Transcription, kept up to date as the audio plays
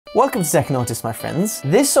Welcome to Tech Notice, my friends.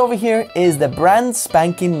 This over here is the brand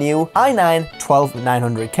spanking new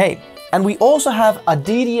i9-12900K. And we also have a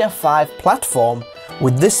DDR5 platform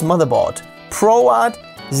with this motherboard. ProArt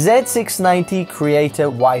Z690 Creator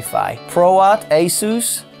Wi-Fi. ProArt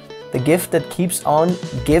Asus, the gift that keeps on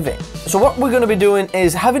giving. So what we're going to be doing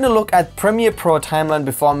is having a look at Premiere Pro timeline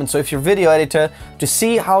performance. So if you're a video editor, to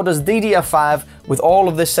see how does DDR5 with all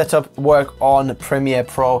of this setup work on Premiere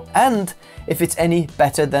Pro, and if it's any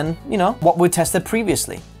better than, you know, what we tested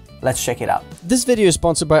previously. Let's check it out. This video is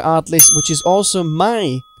sponsored by Artlist, which is also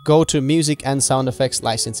my go-to music and sound effects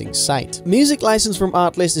licensing site. Music license from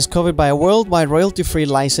Artlist is covered by a worldwide royalty-free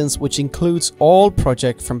license, which includes all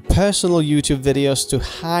projects from personal YouTube videos to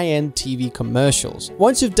high-end TV commercials.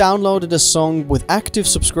 Once you've downloaded a song with active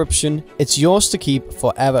subscription, it's yours to keep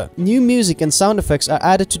forever. New music and sound effects are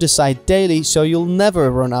added to the site daily, so you'll never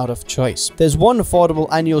run out of choice. There's one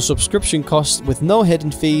affordable annual subscription cost with no hidden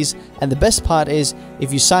fees, and the best part is,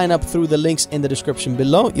 if you sign up through the links in the description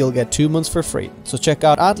below, you'll get 2 months for free. So check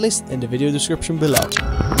out Artlist in the video description below.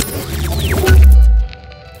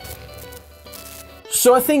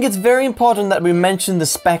 So I think it's very important that we mention the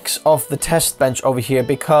specs of the test bench over here,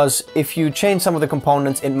 because if you change some of the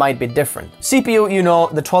components, it might be different. CPU, you know,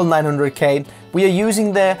 the 12900K. We are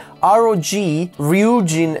using the ROG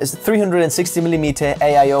Ryujin 360mm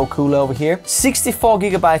AIO cooler over here. 64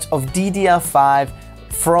 gigabytes of DDR5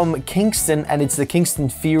 from Kingston, and it's the Kingston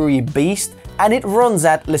Fury Beast. And it runs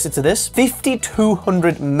at, listen to this,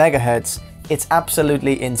 5200 megahertz. It's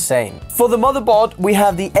absolutely insane. For the motherboard, we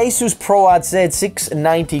have the Asus ProArt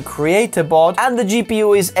Z690 Creator board, and the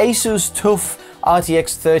GPU is Asus TUF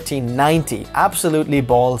RTX 1390. Absolutely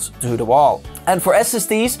balls to the wall. And for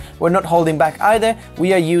SSDs, we're not holding back either.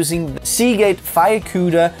 We are using the Seagate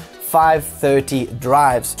Firecuda 530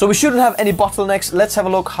 drives. So we shouldn't have any bottlenecks. Let's have a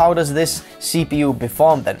look, how does this CPU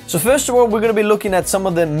perform then? So first of all, we're going to be looking at some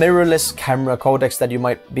of the mirrorless camera codecs that you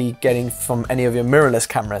might be getting from any of your mirrorless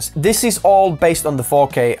cameras. This is all based on the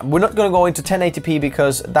 4K. We're not going to go into 1080p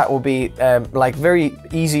because that will be like very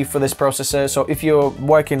easy for this processor. So if you're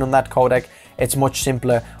working on that codec, it's much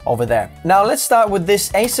simpler over there. Now let's start with this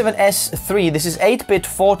A7S III. This is 8-bit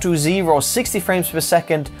 420, 60 frames per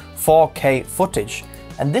second, 4K footage.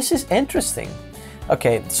 And this is interesting.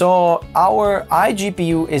 Okay, so our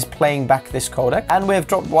iGPU is playing back this codec, and we have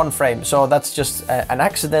dropped 1 frame. So that's just an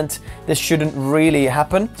accident. This shouldn't really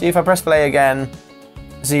happen. See, if I press play again,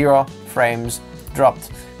 0 frames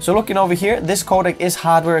dropped. So looking over here, this codec is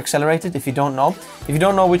hardware accelerated, if you don't know. If you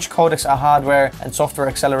don't know which codecs are hardware and software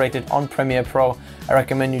accelerated on Premiere Pro, I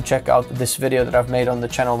recommend you check out this video that I've made on the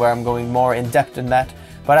channel where I'm going more in depth in that.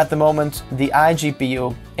 But at the moment, the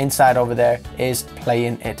iGPU inside over there is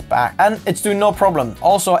playing it back, and it's doing no problem.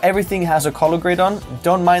 Also, everything has a color grade on.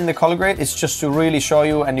 Don't mind the color grade, it's just to really show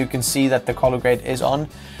you, and you can see that the color grade is on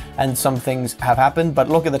and some things have happened. But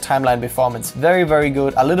look at the timeline performance, very, very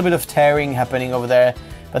good. A little bit of tearing happening over there,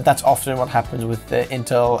 but that's often what happens with the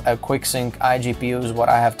Intel QuickSync iGPUs, what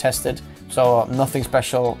I have tested. So nothing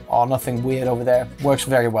special or nothing weird over there, works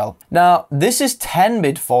very well. Now, this is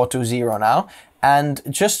 10-bit 420 now. And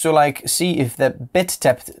just to like see if the bit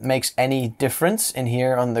depth makes any difference in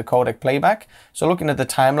here on the codec playback. So looking at the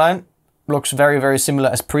timeline, looks very, very similar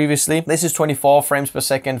as previously. This is 24 frames per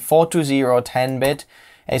second, 420, 10-bit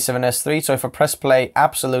A7S III. So if I press play,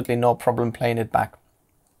 absolutely no problem playing it back.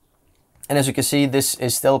 And as you can see, this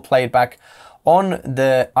is still played back on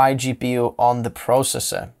the iGPU on the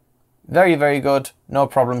processor. Very, very good. No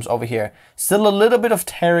problems over here. Still a little bit of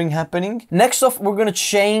tearing happening. Next off, we're going to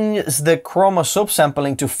change the chroma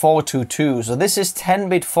subsampling to 422. So this is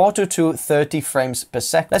 10-bit 422, 30 frames per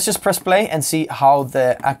second. Let's just press play and see how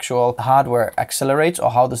the actual hardware accelerates,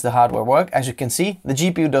 or how does the hardware work. As you can see, the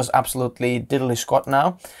GPU does absolutely diddly squat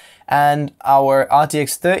now. And our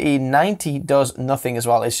RTX 3090 does nothing as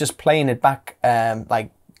well. It's just playing it back like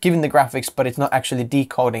giving the graphics, but it's not actually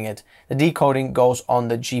decoding it. The decoding goes on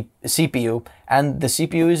the CPU, and the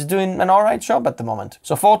CPU is doing an alright job at the moment.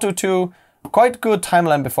 So 422, quite good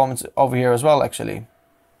timeline performance over here as well, actually.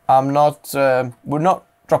 We're not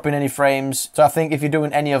dropping any frames, so I think if you're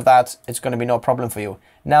doing any of that, it's going to be no problem for you.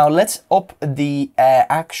 Now let's up the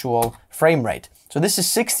actual frame rate. So this is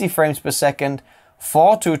 60 frames per second,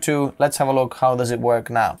 422. Let's have a look, how does it work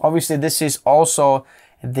now? Obviously, this is also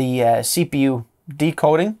the CPU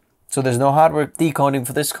decoding, so there's no hardware decoding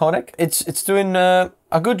for this codec. It's doing a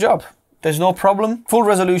good job. There's no problem. Full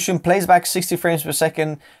resolution, plays back 60 frames per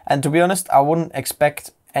second, and to be honest, I wouldn't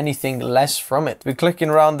expect anything less from it. We're clicking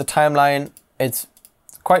around the timeline. It's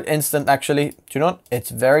quite instant, actually. Do you know what? It's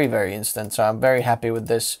very, very instant, so I'm very happy with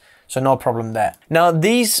this. So no problem there. Now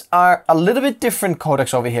these are a little bit different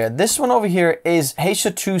codecs over here. This one over here is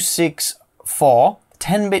H.264,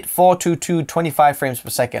 10-bit 422, 25 frames per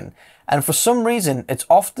second. And for some reason, it's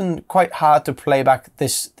often quite hard to play back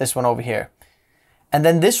this one over here. And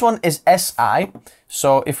then this one is SI.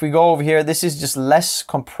 So if we go over here, this is just less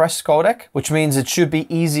compressed codec, which means it should be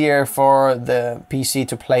easier for the PC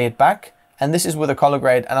to play it back. And this is with a color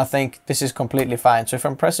grade, and I think this is completely fine. So if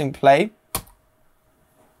I'm pressing play,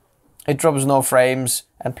 it drops no frames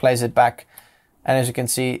and plays it back. And as you can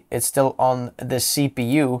see, it's still on the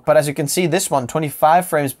CPU. But as you can see, this one, 25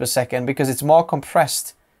 frames per second, because it's more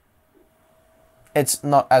compressed, it's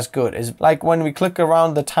not as good. It's like when we click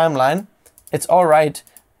around the timeline, it's all right,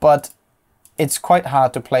 but it's quite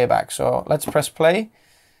hard to play back. So let's press play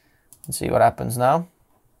and see what happens now.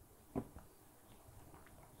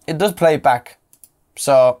 It does play back.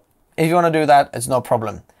 So if you want to do that, it's no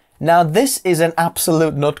problem. Now this is an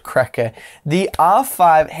absolute nutcracker. The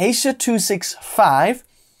R5 H.265,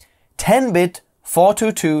 10-bit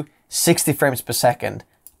 422, 60 frames per second.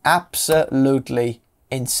 Absolutely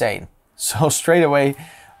insane. So straight away,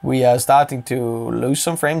 we are starting to lose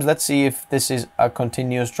some frames. Let's see if this is a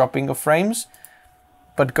continuous dropping of frames.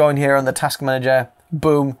 But going here on the task manager,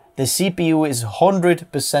 boom, the CPU is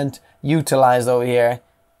 100% utilized over here.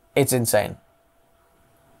 It's insane.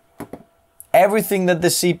 Everything that the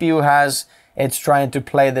CPU has, it's trying to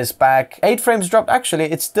play this back. 8 frames dropped,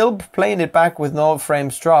 actually, it's still playing it back with no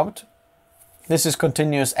frames dropped. This is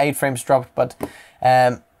continuous 8 frames dropped, but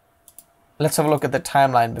let's have a look at the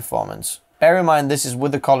timeline performance. Bear in mind, this is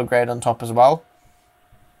with the color grade on top as well.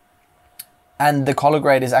 And the color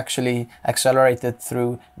grade is actually accelerated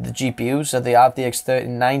through the GPU. So the RTX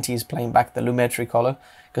 3090 is playing back the Lumetri color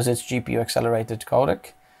because it's GPU accelerated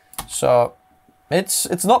codec. So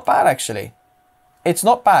it's not bad, actually. It's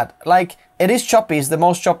not bad. Like, it is choppy. It's the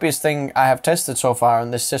most choppiest thing I have tested so far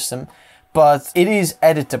on this system, but it is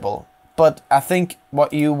editable. But I think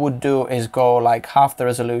what you would do is go like half the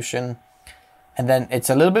resolution, and then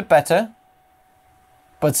it's a little bit better,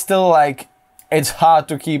 but still, like, it's hard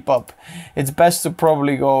to keep up. It's best to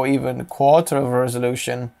probably go even a quarter of a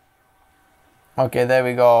resolution. Okay, there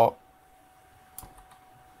we go.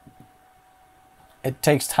 It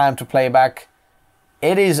takes time to play back.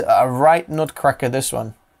 It is a right nutcracker, this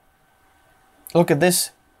one. Look at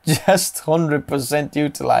this, just 100%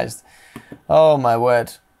 utilized. Oh my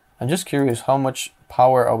word. I'm just curious, how much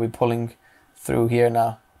power are we pulling through here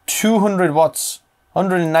now? 200 watts,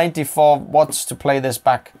 194 watts to play this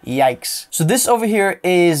back. Yikes. So this over here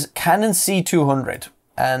is Canon C200,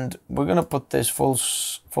 and we're gonna put this full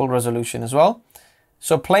resolution as well.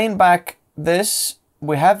 So playing back this,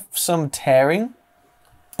 we have some tearing,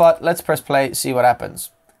 but let's press play, see what happens.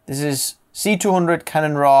 This is C200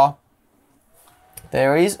 Canon RAW.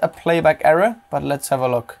 There is a playback error, but let's have a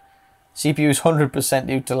look. CPU is 100%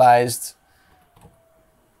 utilized.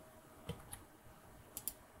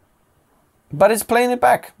 But it's playing it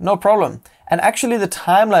back, no problem. And actually the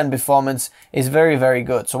timeline performance is very, very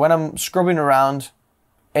good. So when I'm scrubbing around,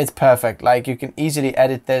 it's perfect. Like, you can easily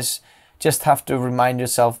edit this. Just have to remind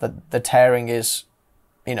yourself that the tearing is,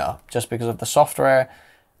 you know, just because of the software,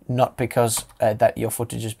 not because that your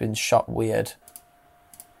footage has been shot weird.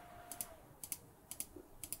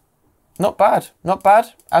 Not bad, not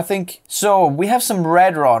bad, I think. So we have some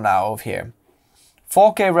red raw now over here.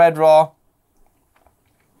 4K red raw.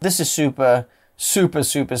 This is super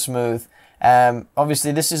smooth.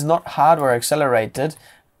 Obviously this is not hardware accelerated,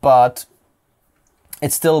 but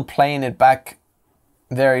it's still playing it back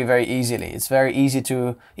very, very easily. It's very easy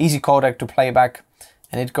codec to play back,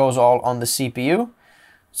 and it goes all on the CPU.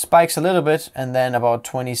 Spikes a little bit, and then about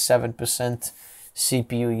 27%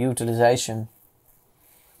 CPU utilization.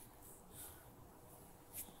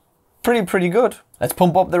 Pretty good. Let's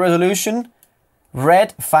pump up the resolution.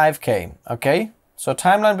 Red 5K, okay? So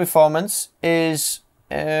timeline performance is,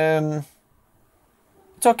 it's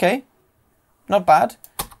okay, not bad.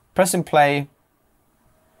 Pressing play,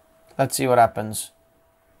 let's see what happens.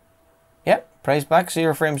 Yep, plays back,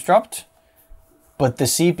 0 frames dropped. But the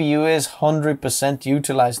CPU is 100%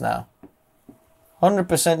 utilized now.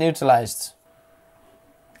 100% utilized.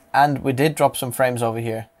 And we did drop some frames over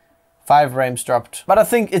here. 5 frames dropped. But I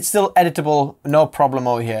think it's still editable, no problem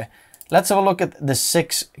over here. Let's have a look at the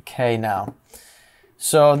 6K now.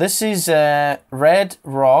 So this is red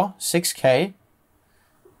raw 6K.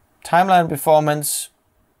 Timeline performance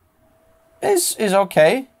is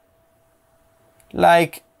okay.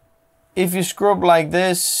 Like, if you scrub like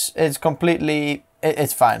this, it's completely,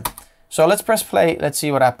 it's fine. So let's press play, let's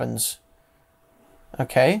see what happens.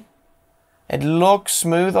 Okay. It looks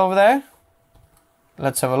smooth over there.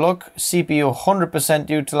 Let's have a look. CPU 100%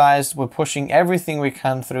 utilized. We're pushing everything we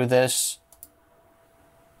can through this.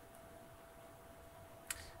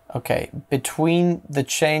 Okay, between the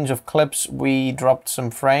change of clips, we dropped some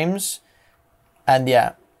frames. And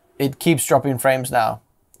yeah, it keeps dropping frames now.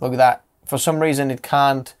 Look at that. For some reason, it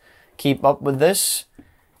can't keep up with this.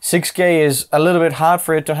 6K is a little bit hard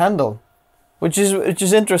for it to handle, which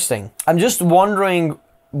is interesting. I'm just wondering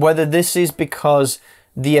whether this is because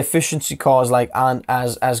the efficiency cores like aren't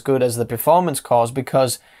as good as the performance cores,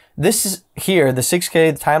 because this is here, the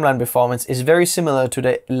 6K timeline performance is very similar to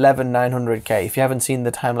the 11900K. If you haven't seen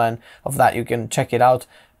the timeline of that, you can check it out.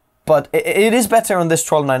 But it is better on this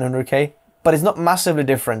 12900K, but it's not massively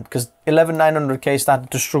different, because 11900K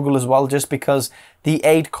started to struggle as well, just because the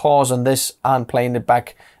 8 cores on this aren't playing it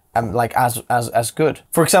back like as good.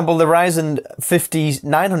 For example, the Ryzen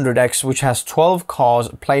 5900X, which has 12 cores,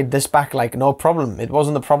 played this back like no problem. It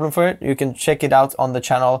wasn't a problem for it. You can check it out on the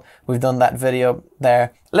channel. We've done that video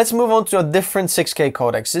there. Let's move on to a different 6K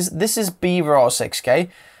codecs. This is BRAW 6K.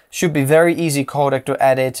 Should be very easy codec to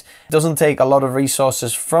edit. Doesn't take a lot of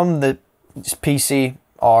resources from the PC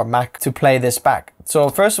or Mac to play this back. So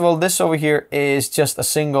first of all, this over here is just a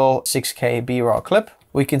single 6K BRAW clip.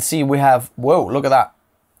 We can see we have, whoa, look at that.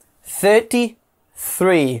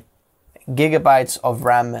 33 gigabytes of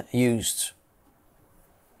RAM used.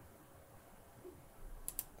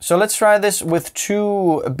 So let's try this with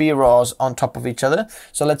 2 BRAWs on top of each other.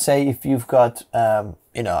 So let's say if you've got,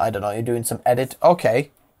 you know, I don't know, you're doing some edit.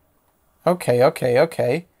 Okay.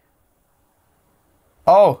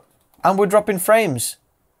 Oh, and we're dropping frames.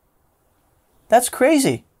 That's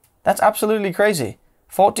crazy. That's absolutely crazy.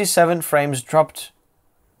 47 frames dropped.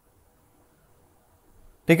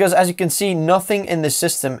 Because as you can see, nothing in the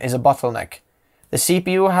system is a bottleneck. The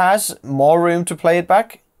CPU has more room to play it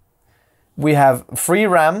back. We have free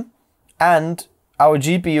RAM, and our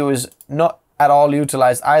GPU is not at all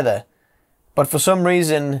utilized either. But for some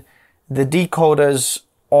reason, the decoders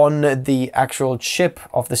on the actual chip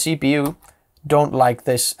of the CPU don't like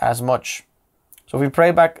this as much. So if we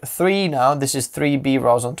play back 3 now, this is 3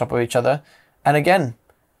 BRAWs on top of each other. And again,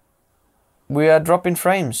 we are dropping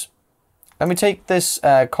frames. Let me take this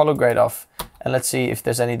color grade off and let's see if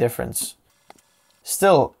there's any difference.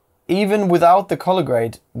 Still, even without the color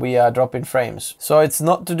grade, we are dropping frames. So it's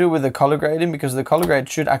not to do with the color grading, because the color grade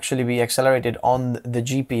should actually be accelerated on the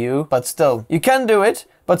GPU, but still, you can do it,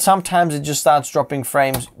 but sometimes it just starts dropping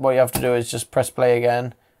frames. What you have to do is just press play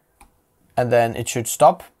again, and then it should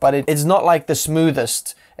stop. But it's not like the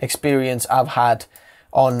smoothest experience I've had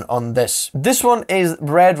on this. This one is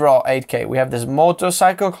Red Raw 8K. We have this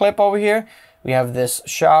motorcycle clip over here. We have this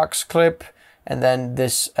sharks clip, and then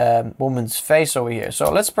this woman's face over here.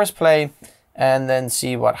 So let's press play and then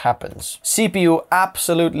see what happens. CPU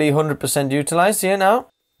absolutely 100% utilized here now.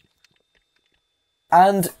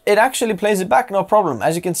 And it actually plays it back, no problem.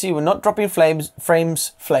 As you can see, we're not dropping frames.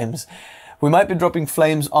 We might be dropping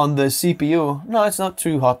flames on the CPU. No, it's not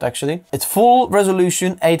too hot actually. It's full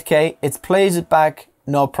resolution 8K. It plays it back,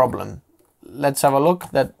 no problem. Let's have a look,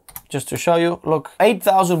 that just to show you. Look,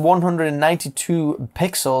 8,192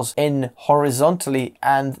 pixels in horizontally,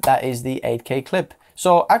 and that is the 8K clip.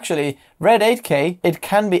 So actually, Red 8K, it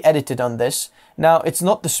can be edited on this. Now, it's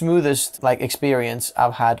not the smoothest like experience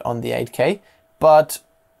I've had on the 8K, but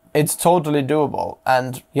it's totally doable,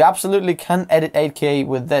 and you absolutely can edit 8K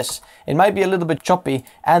with this. It might be a little bit choppy,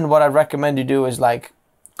 and what I recommend you do is like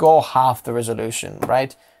go half the resolution,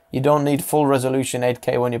 right? You don't need full resolution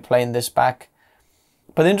 8K when you're playing this back.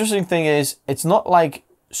 But the interesting thing is, it's not like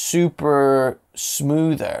super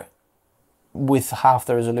smoother with half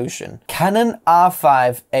the resolution. Canon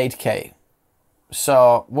R5 8K.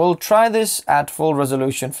 So we'll try this at full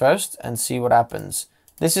resolution first and see what happens.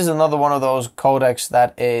 This is another one of those codecs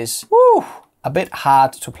that is a bit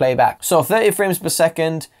hard to play back. So 30 frames per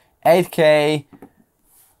second, 8K,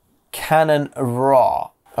 Canon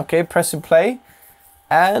RAW. Okay, pressing play.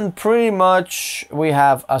 And pretty much we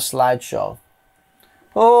have a slideshow.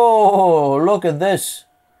 Oh, look at this.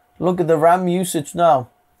 Look at the RAM usage now.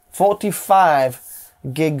 45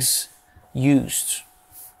 gigs used.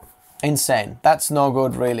 Insane. That's no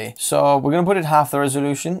good really. So we're gonna put it half the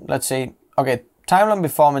resolution. Let's see. Okay, timeline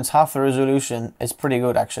performance half the resolution is pretty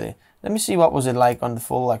good actually. Let me see what was it like on the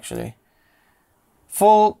full actually.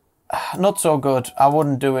 Full, not so good. I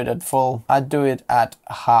wouldn't do it at full. I'd do it at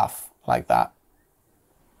half, like that.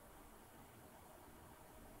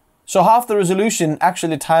 So half the resolution,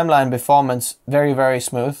 actually timeline performance, very, very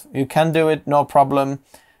smooth. You can do it, no problem.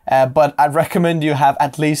 But I'd recommend you have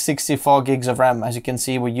at least 64 gigs of RAM. As you can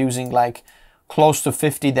see, we're using like close to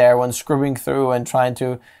 50 there when scrubbing through and trying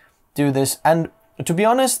to do this. And To be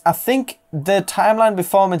honest, I think the timeline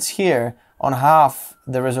performance here on half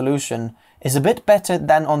the resolution is a bit better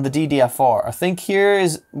than on the DDR4. I think here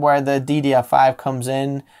is where the DDR5 comes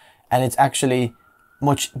in, and it's actually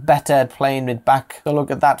much better at playing it back. So look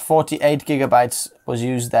at that, 48 gigabytes was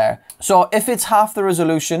used there. So if it's half the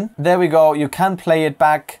resolution, there we go, you can play it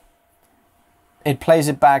back. It plays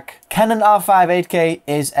it back. Canon R5 8K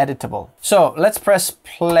is editable. So let's press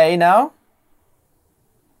play now.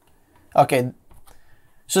 Okay,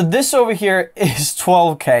 so this over here is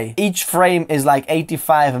 12K. Each frame is like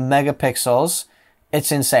 85 megapixels.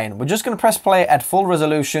 It's insane. We're just gonna press play at full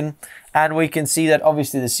resolution, and we can see that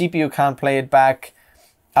obviously the CPU can't play it back.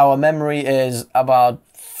 Our memory is about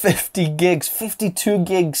 50 gigs, 52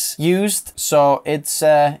 gigs used. So it's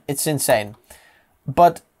insane.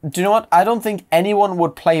 But do you know what? I don't think anyone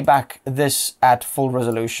would play back this at full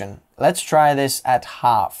resolution. Let's try this at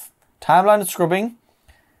half. Timeline scrubbing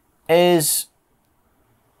is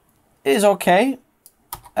okay.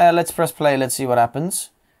 Let's press play. Let's see what happens.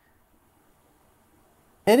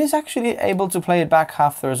 It is actually able to play it back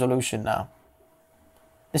half the resolution now.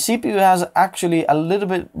 The CPU has actually a little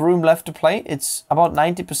bit room left to play. It's about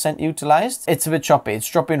 90% utilized. It's a bit choppy. It's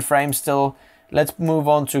dropping frames still. Let's move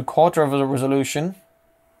on to quarter of the resolution.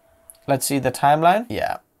 Let's see the timeline.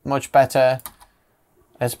 Yeah, much better.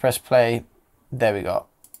 Let's press play. There we go.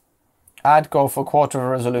 I'd go for quarter of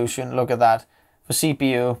resolution. Look at that. For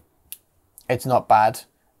CPU, it's not bad.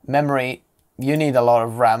 Memory, you need a lot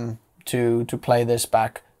of RAM to play this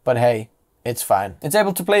back. But hey, it's fine. It's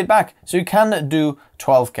able to play it back. So you can do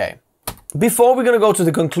 12K. Before we're going to go to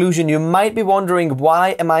the conclusion, you might be wondering,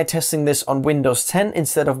 why am I testing this on Windows 10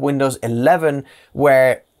 instead of Windows 11,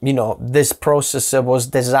 where, you know, this processor was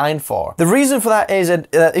designed for? The reason for that is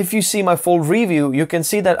that if you see my full review, you can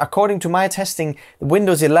see that according to my testing,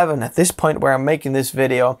 Windows 11 at this point where I'm making this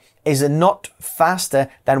video is not faster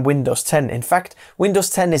than Windows 10. In fact,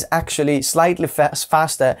 Windows 10 is actually slightly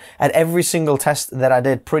faster at every single test that I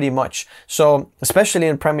did, pretty much. So, especially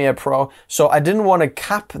in Premiere Pro. So I didn't want to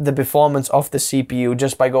cap the performance of the CPU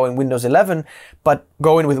just by going Windows 11, but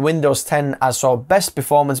going with Windows 10 I saw best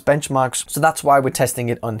performance benchmarks. So that's why we're testing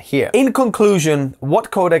it on here. In conclusion,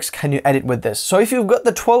 what codecs can you edit with this? So if you've got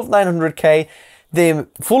the 12900K, the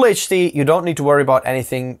full HD, you don't need to worry about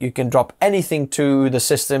anything. You can drop anything to the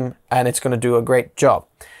system and it's going to do a great job.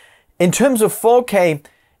 In terms of 4K,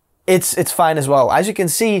 it's fine as well. As you can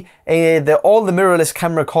see, all the mirrorless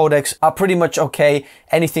camera codecs are pretty much okay.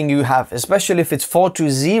 Anything you have, especially if it's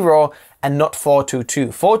 420 and not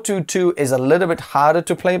 422. 422 is a little bit harder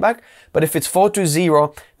to play back, but if it's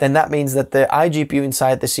 420, then that means that the iGPU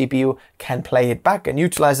inside the CPU can play it back and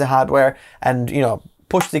utilize the hardware and, you know,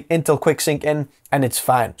 push the Intel QuickSync in, and it's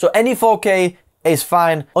fine. So any 4K is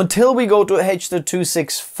fine until we go to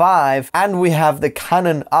H.265 and we have the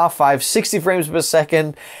Canon R5 60 frames per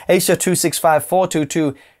second, H.265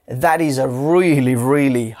 422. That is a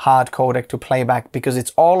really hard codec to play back because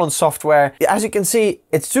it's all on software. As you can see,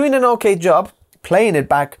 it's doing an okay job playing it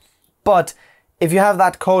back, but if you have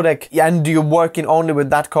that codec and you're working only with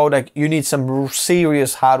that codec, you need some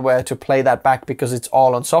serious hardware to play that back because it's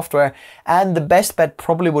all on software. And the best bet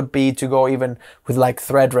probably would be to go even with like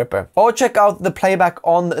Threadripper. Or check out the playback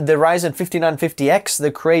on the Ryzen 5950X,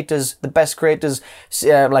 the best creators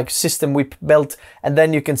like system we built. And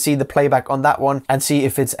then you can see the playback on that one and see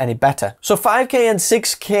if it's any better. So 5K and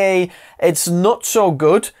 6K, it's not so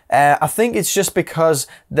good. I think it's just because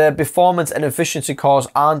the performance and efficiency cores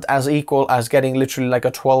aren't as equal as getting literally like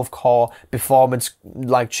a 12 core performance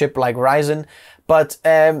like chip like Ryzen. But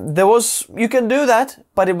you can do that,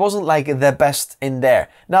 but it wasn't like the best in there.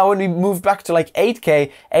 Now when we move back to like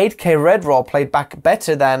 8K Red Raw played back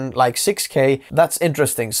better than like 6K. That's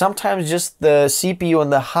interesting. Sometimes just the CPU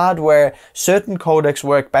and the hardware, certain codecs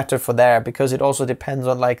work better for there because it also depends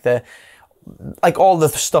on like all the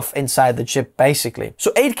stuff inside the chip basically.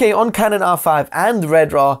 So 8K on Canon R5 and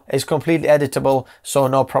Red Raw is completely editable, so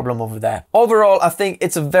no problem over there. Overall, I think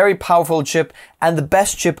it's a very powerful chip and the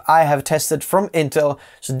best chip I have tested from Intel,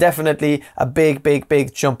 so definitely a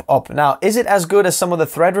big jump up. Now, is it as good as some of the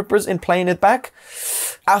Threadrippers in playing it back?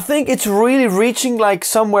 I think it's really reaching like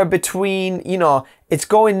somewhere between, you know, it's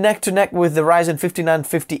going neck to neck with the Ryzen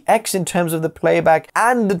 5950X in terms of the playback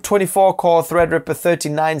and the 24-core Threadripper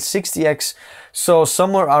 3960X, so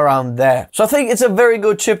somewhere around there. So I think it's a very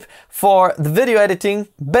good chip for the video editing,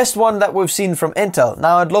 best one that we've seen from Intel.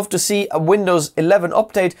 Now I'd love to see a Windows 11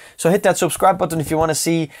 update, so hit that subscribe button if you want to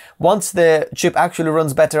see once the chip actually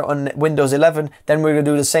runs better on Windows 11, then we're going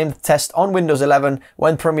to do the same test on Windows 11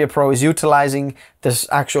 when Premiere Pro is utilizing this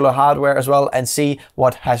actual hardware as well and see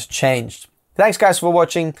what has changed. Thanks guys for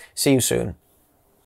watching. See you soon.